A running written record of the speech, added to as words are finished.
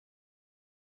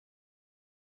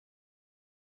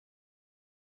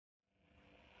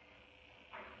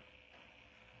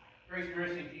Grace,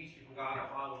 mercy, and peace from God our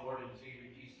Father, Lord, and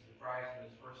Savior Jesus Christ on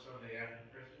this first Sunday after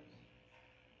Christmas.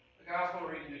 The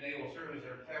gospel reading today will serve as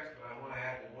our text, but I want to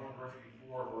add the one verse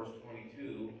before, verse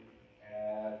 22,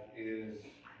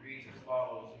 reads as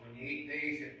follows. When the 8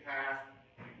 days had passed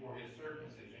before his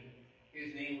circumcision,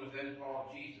 his name was then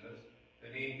called Jesus, the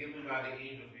name given by the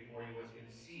angels before he was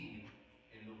conceived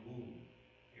in the womb.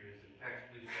 Here is the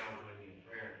text. Please join me in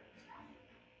prayer.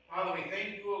 Father, we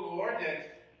thank you, O Lord,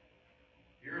 that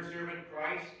your servant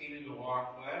Christ came into our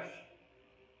flesh,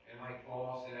 and like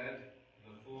Paul said, in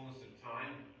the fullness of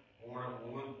time, born of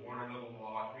woman, born under the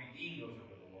law, to redeem those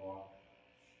under the law.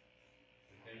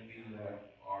 We thank you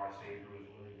that our Savior was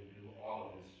willing to do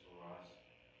all of this for us.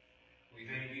 We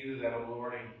thank you that, O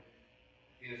Lord, in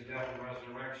his death and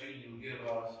resurrection, you give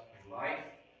us life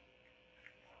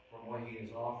from what he has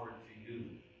offered to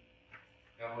you.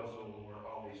 Help us, O Lord,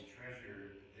 always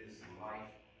treasure this life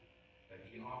that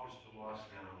he offers to us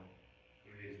now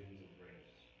through his means of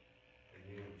grace. In the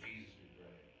name of Jesus we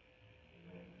pray.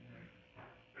 Amen.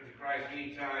 Friends of Christ,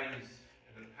 many times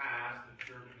in the past, the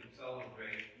church would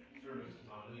celebrate services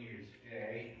on New Year's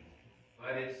Day,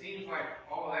 but it seems like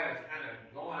all of that is kind of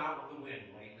going out with the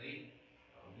wind lately.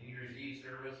 New Year's Eve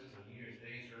services and New Year's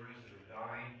Day services are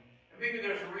dying. And maybe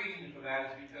there's a reason for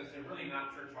that, is because they're really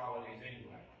not church holidays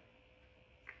anyway.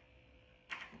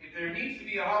 If there needs to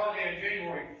be a holiday on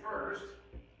January 1st,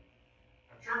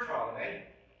 a church holiday,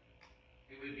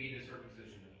 it would be the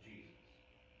circumcision of Jesus.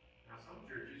 Now, some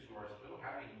churches who are still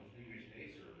having those New Year's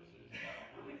Day services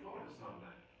really focus on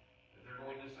that they're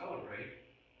going to celebrate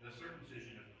the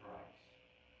circumcision of Christ.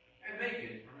 And make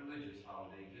it a religious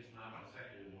holiday, just not a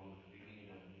secular one at the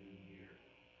beginning of the new year.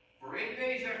 For 8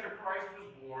 days after Christ was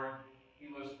born,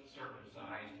 he was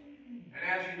circumcised. And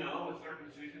as you know, with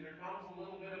circumcision, there comes a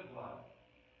little bit of blood.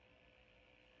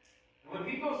 And when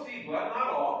people see blood, not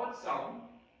all, but some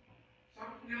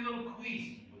can get a little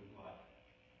queasy with blood.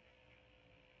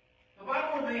 The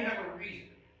Bible may have a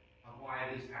reason of why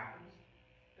this happens.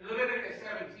 In Leviticus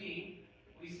 17,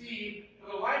 we see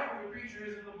that the life of a creature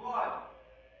is in the blood.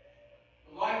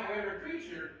 The life of every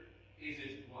creature is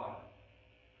its blood.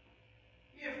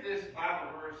 If this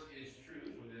Bible verse is true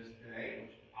for this day,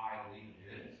 which I believe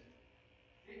it is,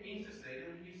 it means to say that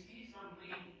when you see some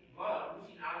blood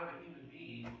oozing out of a human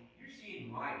being, you're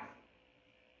seeing life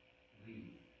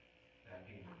leave that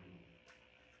human being.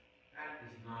 That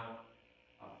is not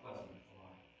a pleasant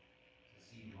thought, to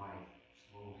see life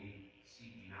slowly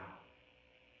seeping out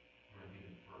from a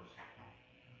human person.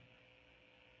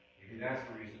 Maybe that's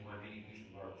the reason why many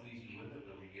people are pleased with it,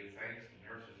 that we give thanks to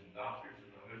nurses and doctors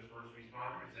and others, first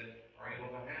responders, that are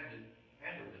able to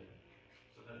handle it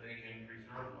so that they can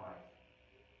preserve life.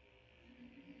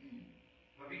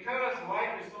 But because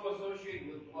life is so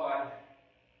associated with blood,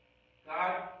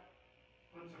 God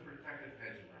puts a protective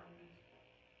hedge around it.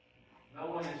 No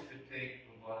one is to take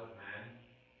the blood of man.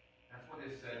 That's what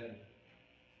is said in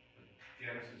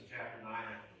Genesis chapter 9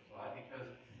 after the flood, because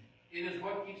it is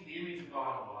what keeps the image of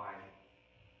God alive.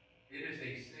 It is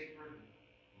a sacred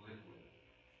liquid,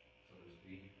 so to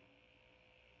speak.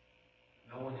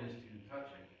 No one is to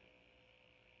touch it.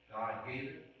 God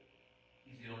gave it.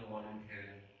 He's the only one who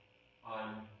can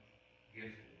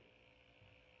ungift it.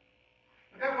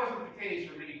 But that wasn't the case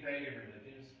for many pagan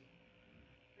religions.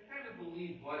 They kind of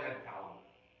believed blood had power.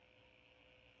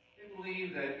 They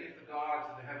believed that if the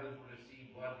gods of the heavens were to see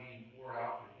blood being poured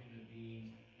out for human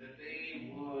beings, that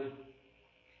they would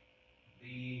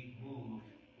be moved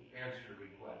to answer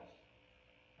requests.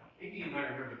 Maybe you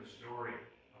might remember the story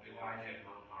of Elijah at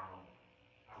Mount Carmel.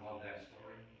 I love that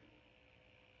story.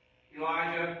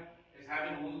 Elijah is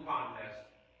having a little contest.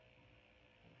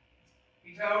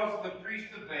 He tells the priest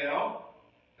of Baal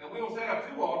that we will set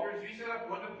up 2 altars. You set up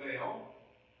one to Baal.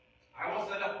 I will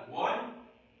set up one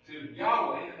to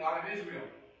Yahweh, the God of Israel.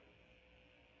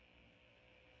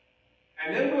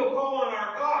 And then we'll call on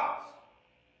our gods.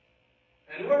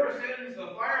 And whoever sends the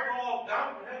fireball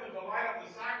down from heaven to light up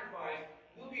the sacrifice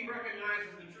will be recognized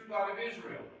as the true God of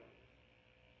Israel.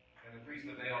 And the priest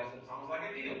of Baal said, sounds like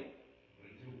a deal. What do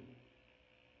you do?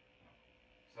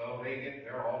 So they get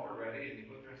their altar ready, and they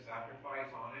put their sacrifice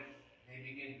on it. And they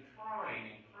begin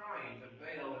crying and crying to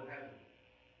Baal in heaven.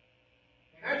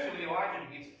 Eventually, Elijah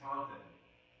begins to taunt them.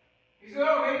 He said,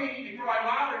 oh, maybe you need to cry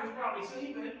louder. He's probably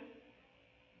sleeping.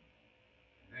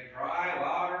 And they cry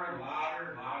louder and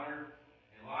louder and louder.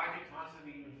 And Elijah taunts them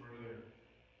even further.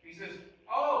 He says,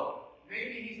 oh,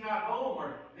 maybe he's not home,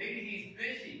 or maybe he's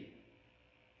busy.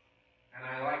 And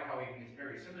I like how he gets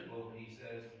very cynical when he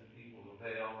says to the people of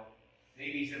Baal,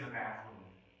 maybe he's in the bathroom.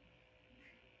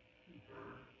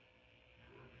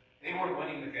 They weren't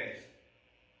winning the case.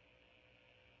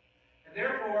 And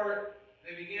therefore,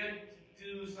 they began to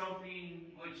do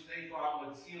something which they thought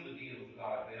would seal the deal with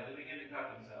God. They began to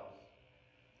cut themselves.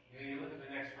 And you look at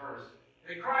the next verse.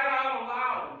 They cried out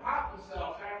aloud and cut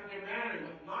themselves after their manner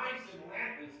with knives and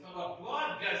lances till the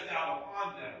blood gushed out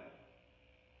upon them.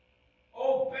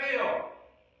 O Baal,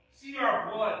 see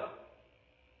our blood.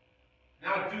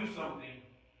 Now do something.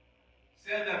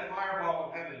 Send that fireball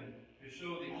of heaven to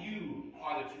show that you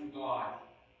are the true God.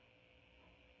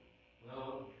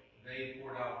 Well, they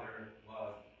poured out their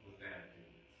blood with vanity,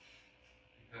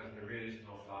 because there is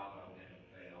no God other than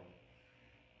Baal.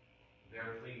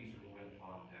 Their pleas were went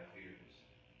upon deaf ears.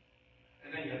 And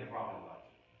then you have the prophet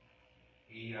Elijah.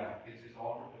 He gets his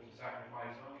altar, puts a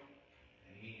sacrifice on it,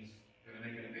 and he's going to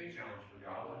make it a big challenge for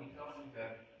God. And he tells him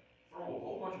to throw a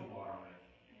whole bunch of water on it.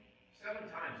 7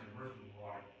 times immersed in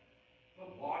water.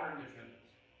 Put water in the trinkets.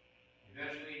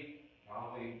 Eventually,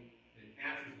 Yahweh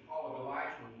answers the call of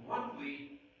Elijah with one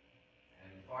plea, and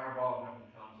the fireball of heaven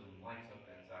comes and lights up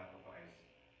that sacrifice.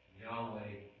 And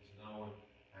Yahweh is known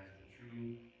as the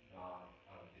true God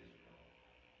of Israel.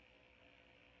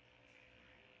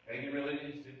 Pagan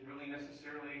religions didn't really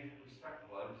necessarily respect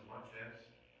blood as much as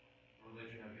the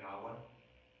religion of Yahweh.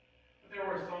 But there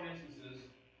were some instances,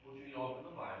 which we know in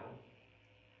the Bible,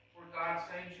 where God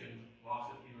sanctioned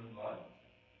loss of human blood,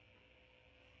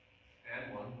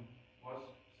 and one was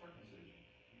circumcision.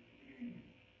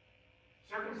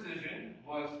 Circumcision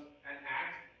was an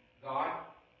act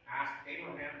God asked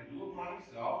Abraham to do upon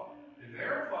himself to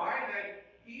verify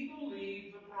that he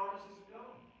believed the promises of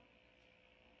God.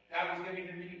 God was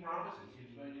giving him many promises. He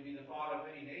was going to be the father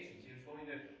of many nations. He was going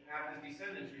to have his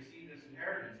descendants receive this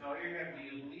inheritance. Now, Abraham, do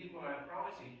you believe what I'm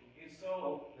promising? If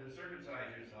so, then circumcise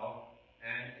yourself.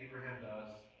 And Abraham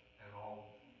does, and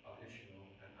all of Ishmael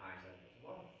and Isaac as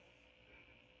well.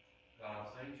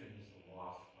 God sanctions the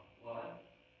loss of blood,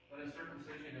 but a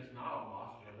circumcision is not a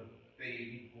loss where the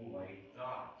baby boy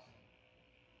dies.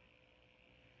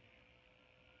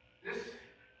 This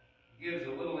gives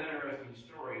a little interesting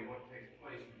story of what takes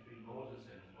place between Moses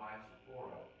and his wife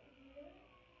Zipporah.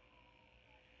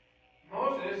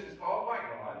 Moses is called by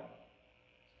God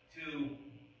to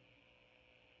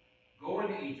go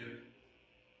into Egypt,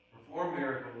 perform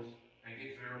miracles, and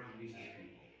get Pharaoh to release his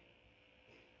people.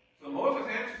 So Moses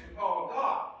answers the call of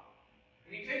God,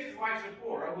 and he takes his wife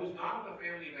Zipporah, who is not of the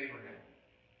family of Abraham.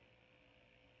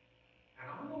 And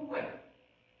on the way,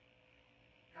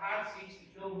 God seeks to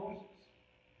kill Moses,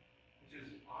 which is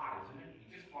odd, isn't it? He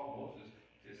just called Moses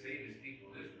to save his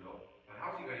people Israel, but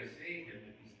how's he going to save him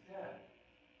if he's dead?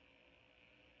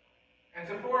 And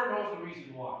Zipporah knows the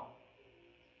reason why.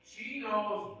 She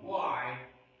knows why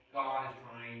God is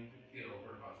trying to kill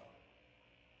her husband.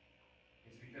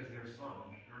 It's because their son,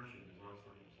 Gershom, is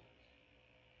uncircumcised.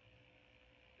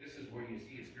 This is where you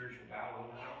see a spiritual battle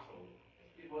in the household.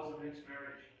 It was a mixed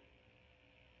marriage.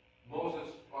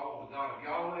 Moses followed the God of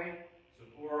Yahweh.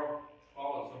 Zipporah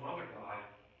followed some other God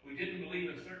who didn't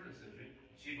believe in circumcision.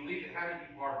 She believed it had to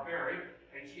be barbaric,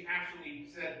 and she actually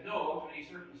said no to any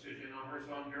circumcision on her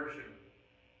son Gershom.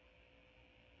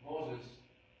 Moses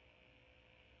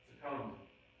succumbed.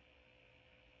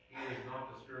 He was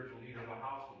not the spiritual leader of the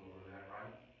household over that,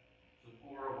 right?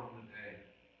 Zipporah won the day.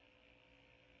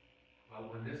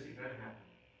 But when this event happened,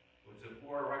 when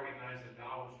Zipporah recognized that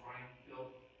God was trying to kill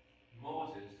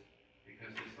Moses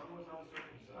because his son was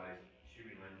uncircumcised, she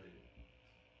relented.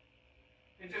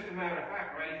 It's just a matter of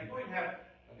fact, right? If you're going to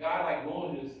have a guy like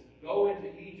Moses go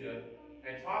into Egypt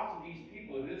and talk to these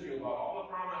people of Israel about all the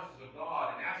promises of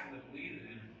God and ask them to believe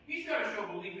in him, he's got to show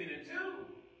belief in it too.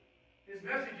 His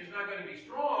message is not going to be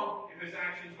strong if his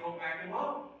actions don't back him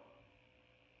up.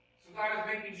 So God is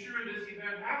making sure this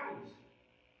event happens.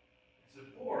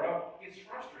 Zipporah gets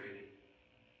frustrated.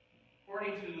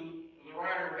 According to the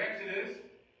writer of Exodus,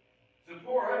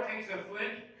 Zipporah takes a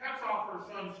flint, cuts off her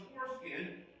son's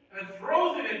foreskin, and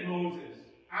throws it at Moses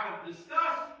out of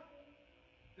disgust.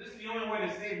 This is the only way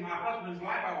to save my husband's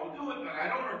life. I will do it, but I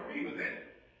don't agree with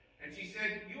it. And she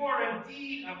said, "You are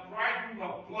indeed a bridegroom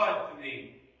of blood to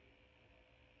me."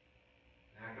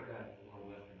 And after that, the Lord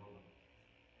left her alone.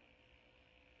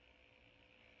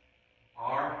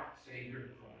 Our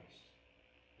Savior Christ,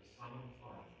 the Son of the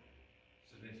Father,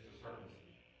 submits to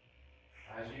circumcision.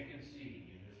 As you can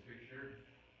see in this picture,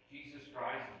 Jesus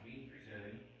Christ is being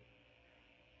presented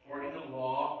according to the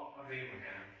law of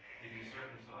Abraham to be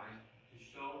circumcised to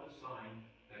show the sign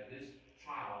that this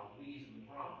child believes in the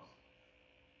promise.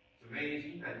 It's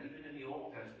amazing that even in the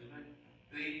Old Testament,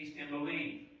 babies can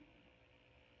believe.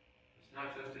 It's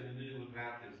not just in the New with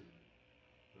baptism.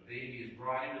 The baby is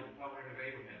brought into the covenant of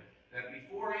Abraham. That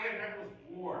before Abraham was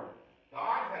born,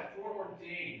 God had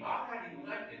foreordained, God had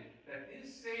elected that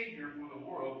this Savior for the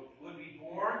world would be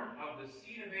born of the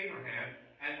seed of Abraham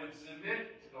and would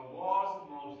submit to the laws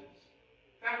of Moses.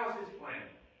 That was his plan.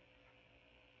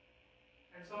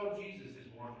 And so Jesus is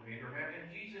born from Abraham,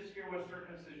 and Jesus here with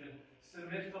circumcision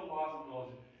submits to the laws of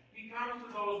Moses. He comes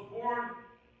to those born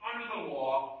under the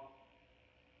law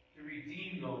to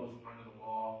redeem those under the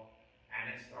law,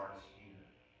 and it starts here.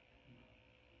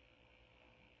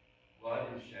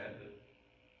 Blood is shed,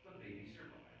 but the baby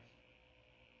survives.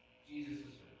 Jesus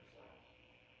is circumcised.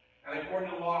 And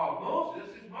according to the law of Moses,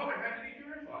 his mother had to be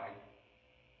purified.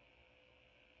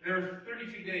 There are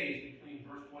 32 days between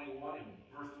verse 21 and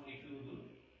verse 22 of Luke.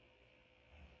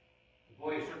 The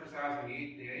boy is circumcised on the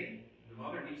 8th day. The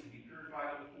mother needs to be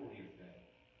purified on the 40th day.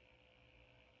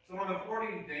 So on the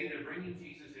 40th day, they're bringing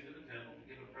Jesus into the temple to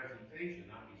give a presentation,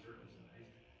 not be circumcised,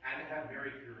 and to have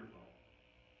Mary purified.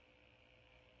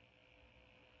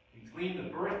 Between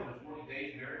the birth and the 40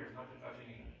 days, Mary was not to touch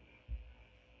anything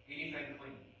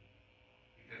clean,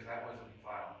 because that wasn't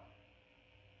defiled.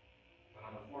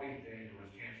 But on the 40th day, there was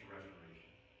a chance for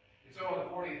restoration. And so on the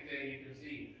 40th day, you can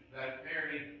see that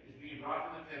Mary is being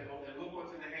brought to the temple, and look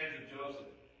what's in the hands of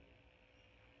Joseph.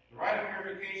 The rite of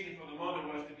purification for the mother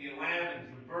was to be a lamb and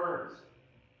some birds.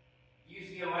 Do you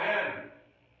see a lamb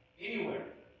anywhere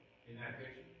in that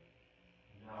picture?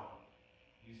 No.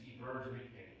 You see birds in a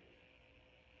cage.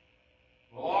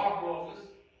 The law of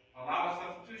Moses allowed a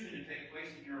substitution to take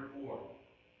place if you're poor.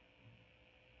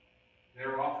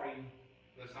 They're offering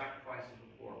the sacrifice of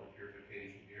the poor for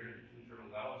purification. Here, the 2 turtle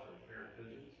doves or a pair of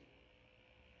pigeons.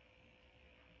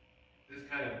 This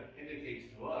kind of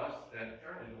indicates to us that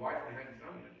apparently the wife hadn't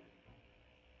come yet.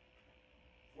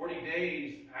 40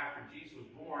 days after Jesus was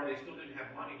born, they still didn't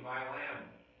have money to buy a lamb.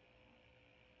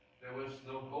 There was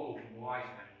no gold from the wise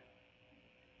men.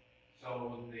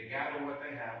 So they gather what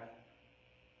they have,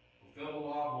 fulfill the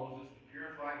law of Moses to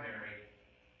purify Mary,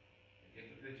 and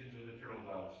get the pigeons or the turtle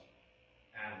doves,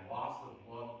 and loss of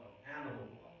blood of animal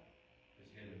blood is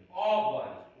given. All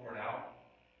blood is poured out,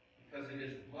 because it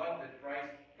is blood that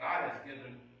God has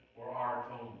given for our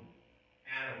atonement.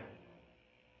 Animal blood.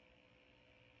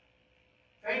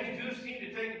 Things do seem to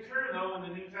take a turn, though, in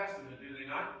the New Testament, do they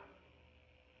not?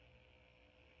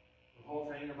 The whole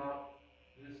thing about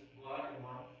this blood and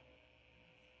love.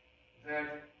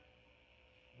 That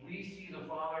we see the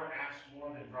Father ask more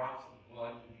than drops of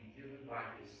blood to be given by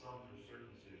his Son for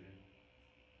circumcision.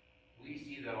 We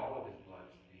see that all of his blood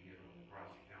is to be given on the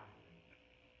cross of Calvary.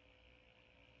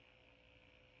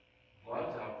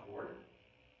 Blood's outpoured,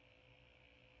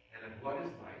 and if blood is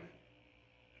life,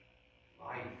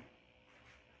 life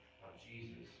of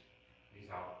Jesus is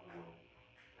outpoured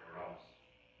for us.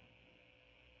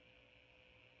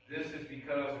 This is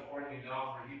because, according to the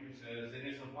author of Hebrews says, it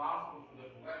is impossible for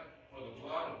the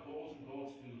blood of bulls and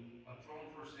goats to atone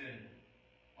for sin.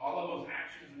 All of those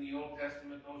actions in the Old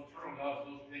Testament, those turtle doves,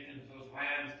 those pigeons, those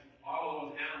lambs, all of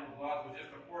those animal blood was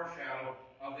just a foreshadow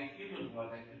of the human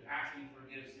blood that could actually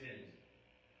forgive sins.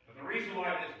 But the reason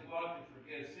why this blood could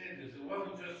forgive sins is it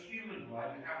wasn't just human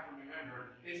blood. You have to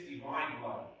remember, it's divine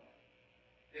blood.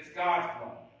 It's God's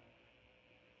blood.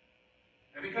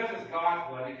 And because it's God's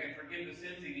blood, it can forgive the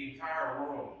sins of the entire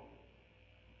world.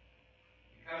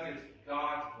 Because it's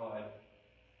God's blood,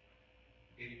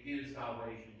 it gives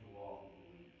salvation to all who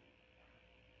believe.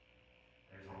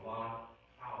 There's a lot of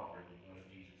power in the blood of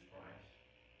Jesus Christ.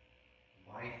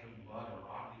 Life and blood are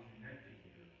oddly connected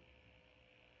here.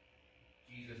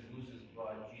 Jesus loses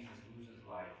blood, Jesus loses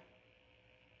life,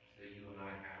 so that you and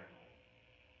I have life.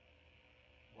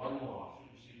 One law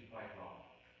superseded by God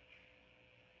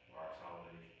for our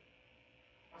salvation.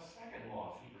 A second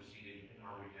law superseded in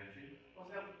our redemption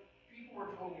was that people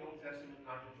were told in the Old Testament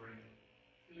not to drink.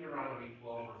 Deuteronomy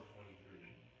 12, verse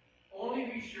 23.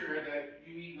 Only be sure that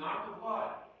you eat not the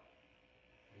blood.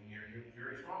 And you're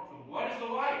very strong. So the blood is the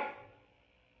life.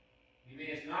 You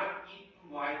may not eat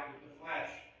the life with the flesh.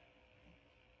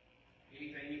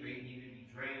 Anything you ate needed to be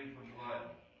drained from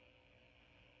blood.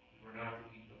 You were not to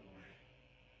eat the flesh.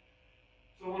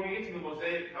 So when we get to the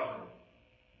Mosaic covenant,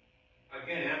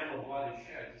 again, animal blood is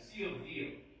shed. It's a sealed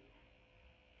deal.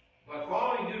 But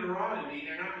following Deuteronomy,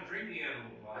 they're not to drink the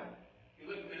animal blood. If you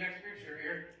look at the next picture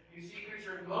here, you see a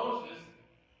picture of Moses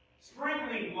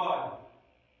sprinkling blood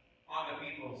on the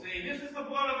people, saying, "This is the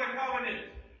blood of the covenant.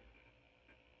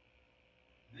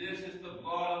 This is the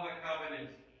blood of the covenant."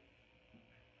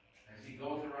 As he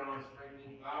goes around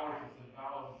sprinkling thousands and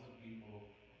thousands of people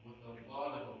with the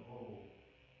blood of a bull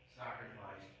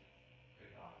sacrificed to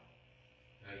God.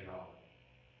 To Yahweh.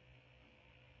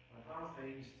 But how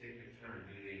things take a turn,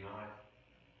 do they not?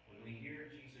 When we hear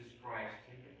Jesus Christ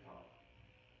take a cup,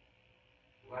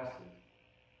 bless it,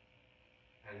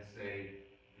 and say,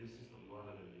 this is the blood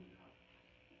of the new covenant,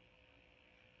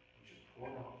 which is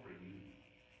poured out for you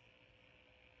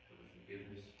for the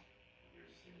forgiveness of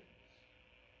your sins.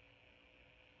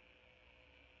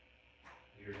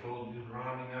 You're told in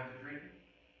Deuteronomy not to drink it,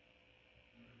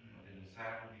 but in the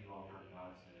sacrament of the altar,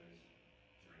 God says,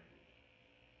 drink it.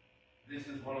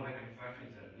 This is one of the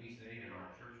confessions that we say in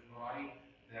our church body,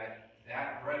 that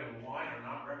bread and wine are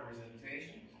not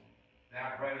representations.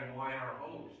 That bread and wine are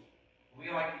host. We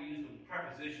like to use the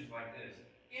prepositions like this.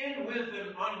 In, with,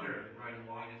 and under the bread and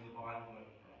wine is the body and blood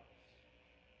of Christ.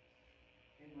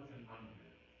 In, with, and under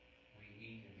we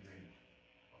eat and drink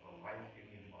of the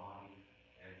life-giving body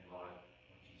and blood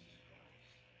of Jesus Christ.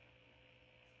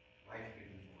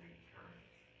 Life-giving for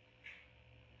eternity.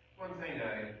 One thing,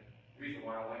 reason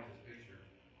why I like this picture,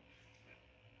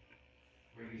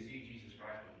 where you see Jesus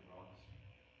Christ on the cross,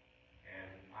 and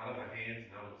out of the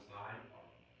hands and out of the side,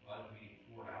 blood being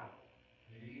poured out.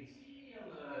 And you can see on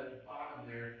the bottom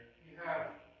there, you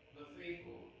have the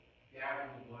faithful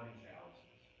gathering the blood in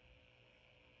chalices.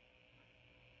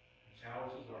 The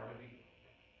chalices are to be.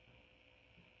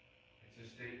 It's a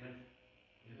statement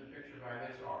in the picture by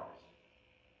this artist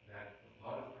that the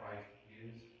blood of Christ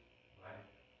is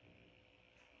life-giving.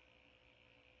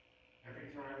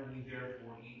 Every time we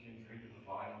therefore eat and drink of the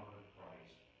body and blood of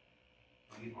Christ,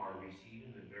 we are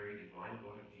receiving the very divine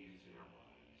blood of Jesus in our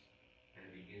bodies, and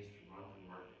it begins to run through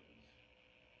our veins.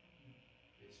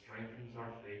 It strengthens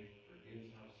our faith, forgives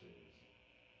our sins,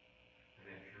 and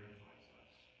it purifies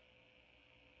us,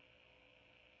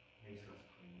 makes us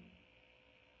clean.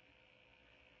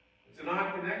 It's an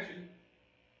odd connection.